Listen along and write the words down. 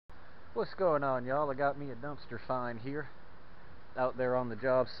What's going on, y'all? I got me a dumpster find here out there on the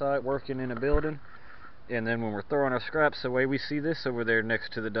job site working in a building, and then when we're throwing our scraps away we see this over there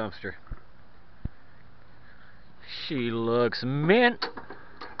next to the dumpster. She looks mint.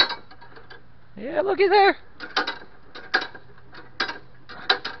 Yeah, looky there.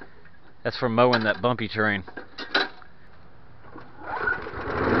 That's from mowing that bumpy terrain.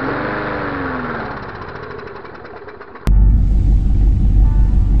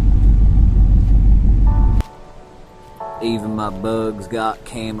 Even my bugs got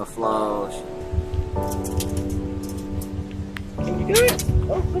camouflage. Can you do it?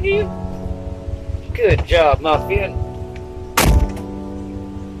 Oh, look at you. Good job, Muffin.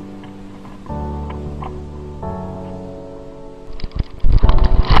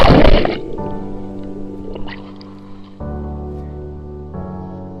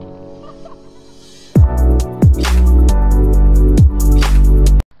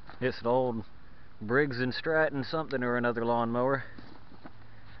 It's an old Briggs & Stratton something or another lawnmower.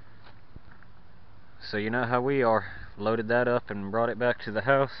 So you know how we are. Loaded that up and brought it back to the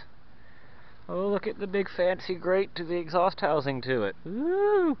house. Oh, look at the big fancy grate to the exhaust housing to it.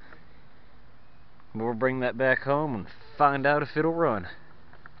 Woo! We'll bring that back home and find out if it'll run.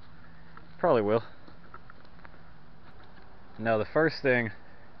 Probably will. Now the first thing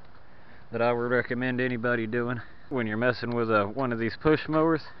that I would recommend anybody doing when you're messing with one of these push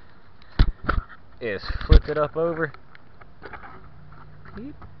mowers is flip it up over.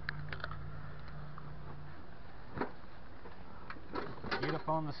 Get up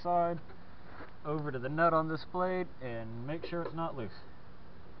on the side, over to the nut on this blade, and make sure it's not loose.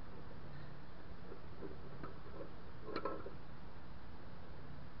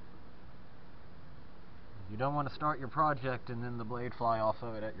 You don't want to start your project and then the blade fly off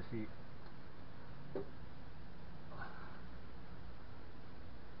of it at your feet.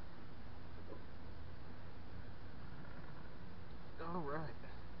 Alright.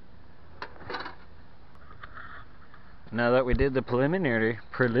 Now that we did the preliminary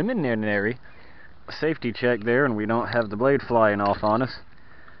safety check there and we don't have the blade flying off on us,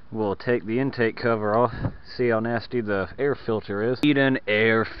 we'll take the intake cover off, see how nasty the air filter is. Need an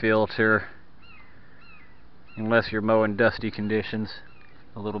air filter. Unless you're mowing dusty conditions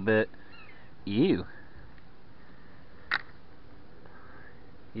a little bit. Ew.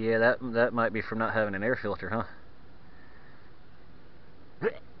 Yeah, that might be from not having an air filter, huh?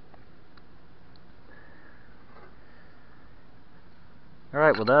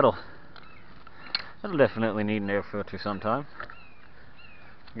 Alright, well that'll definitely need an air filter sometime.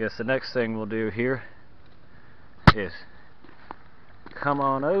 I guess the next thing we'll do here is come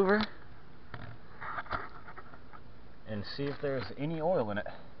on over and see if there's any oil in it.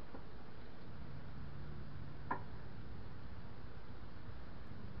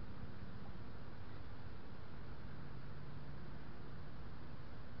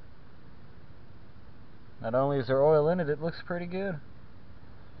 Not only is there oil in it, it looks pretty good.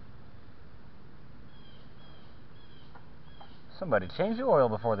 Somebody changed the oil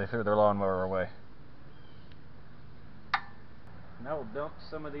before they threw their lawnmower away. Now we'll dump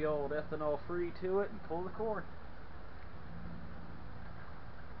some of the old ethanol free to it and pull the cord.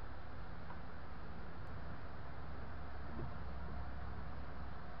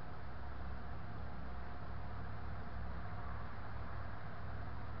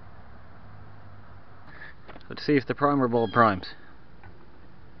 Let's see if the primer bulb primes.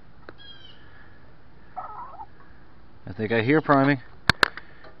 I think I hear priming.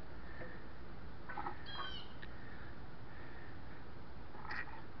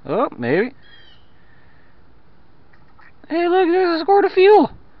 Oh, maybe. Hey, look, there's a squirt of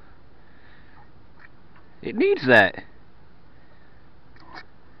fuel. It needs that.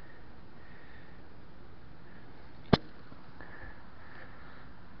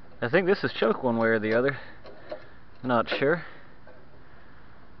 I think this is choke one way or the other. Not sure.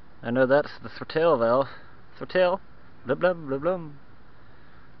 I know that's the throttle valve. Throttle. Blub blub blub blub.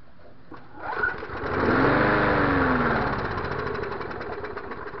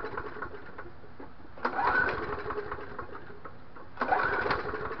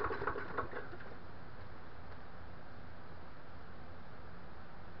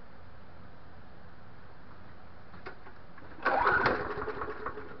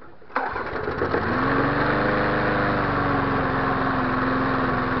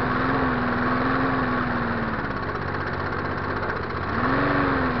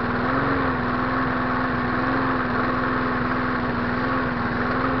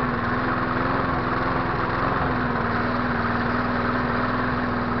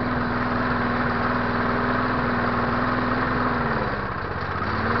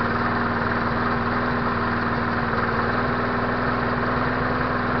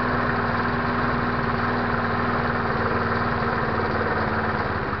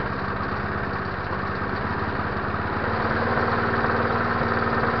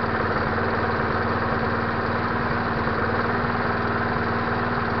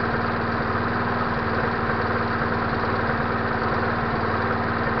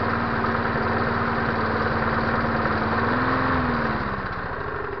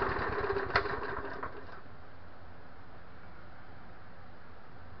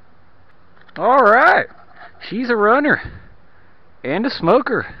 Alright, she's a runner and a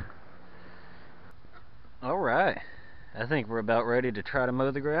smoker. Alright, I think we're about ready to try to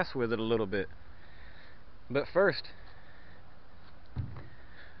mow the grass with it a little bit. But first,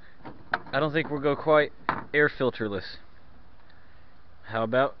 I don't think we'll go quite air filterless. How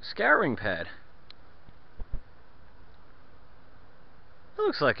about scouring pad? That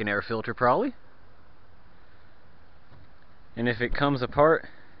looks like an air filter probably. And if it comes apart,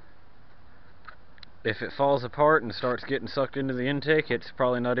 if it falls apart and starts getting sucked into the intake, it's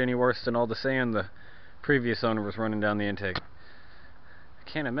probably not any worse than all the sand the previous owner was running down the intake. I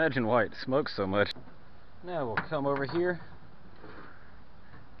can't imagine why it smokes so much. Now we'll come over here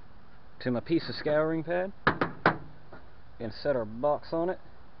to my piece of scouring pad and set our box on it.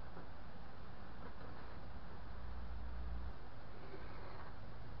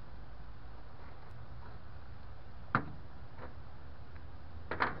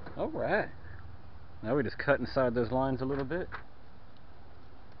 Alright, now we just cut inside those lines a little bit.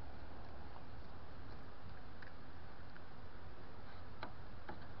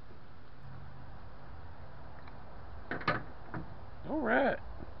 Alright.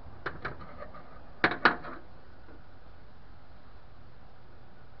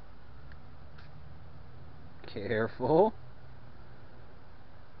 Careful.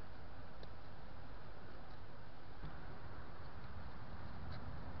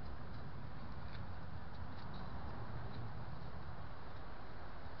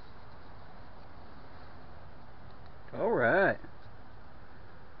 Alright.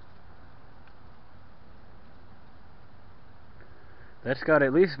 That's got to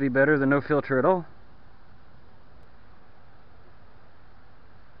at least be better than no filter at all.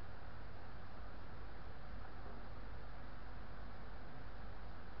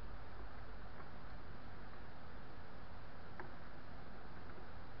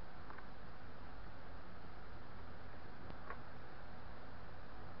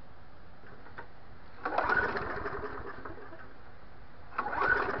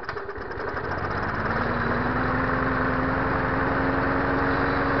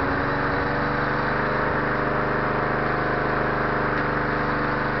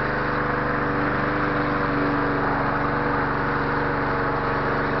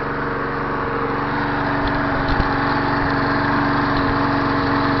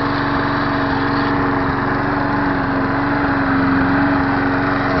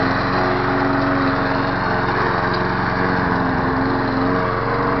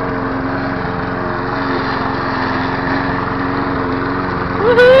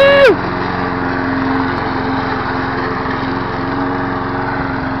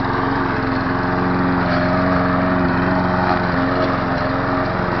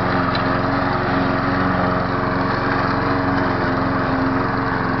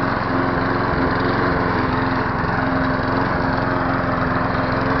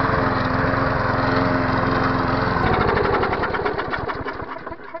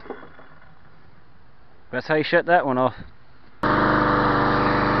 That's how you shut that one off.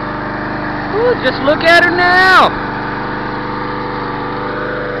 Ooh, just look at her now!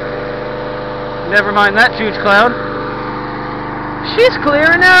 Never mind that huge cloud. She's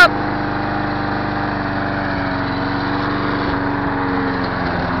clearing up!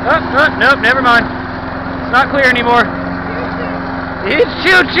 Oh, nope, never mind. It's not clear anymore. It's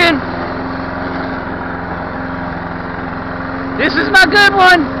chooching! This is my good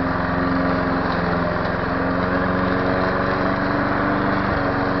one!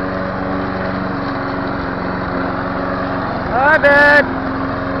 My bad.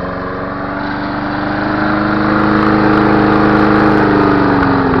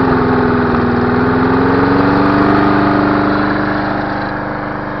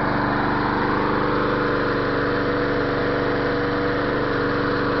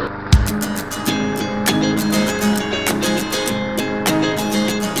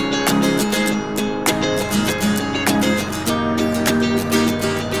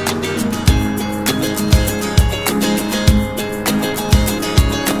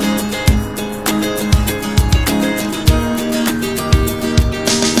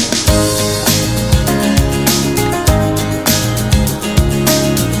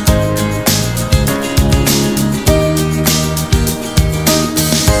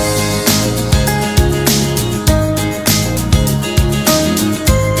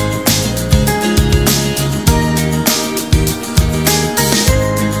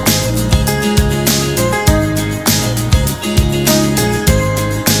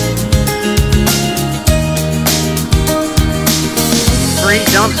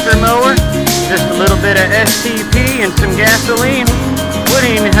 Dumpster mower, just a little bit of STP and some gasoline, We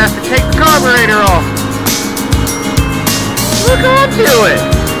didn't even have to take the carburetor off. Look onto it.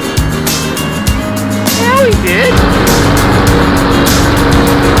 Yeah, we did.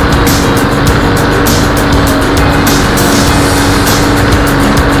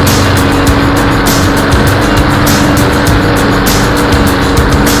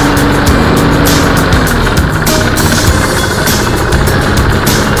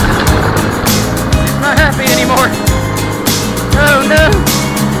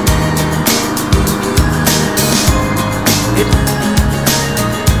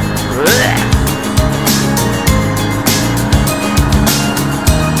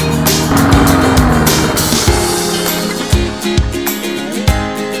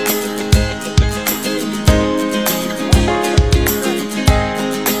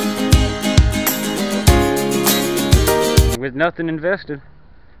 With nothing invested,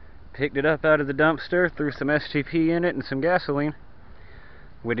 picked it up out of the dumpster, threw some STP in it and some gasoline.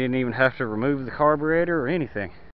 We didn't even have to remove the carburetor or anything.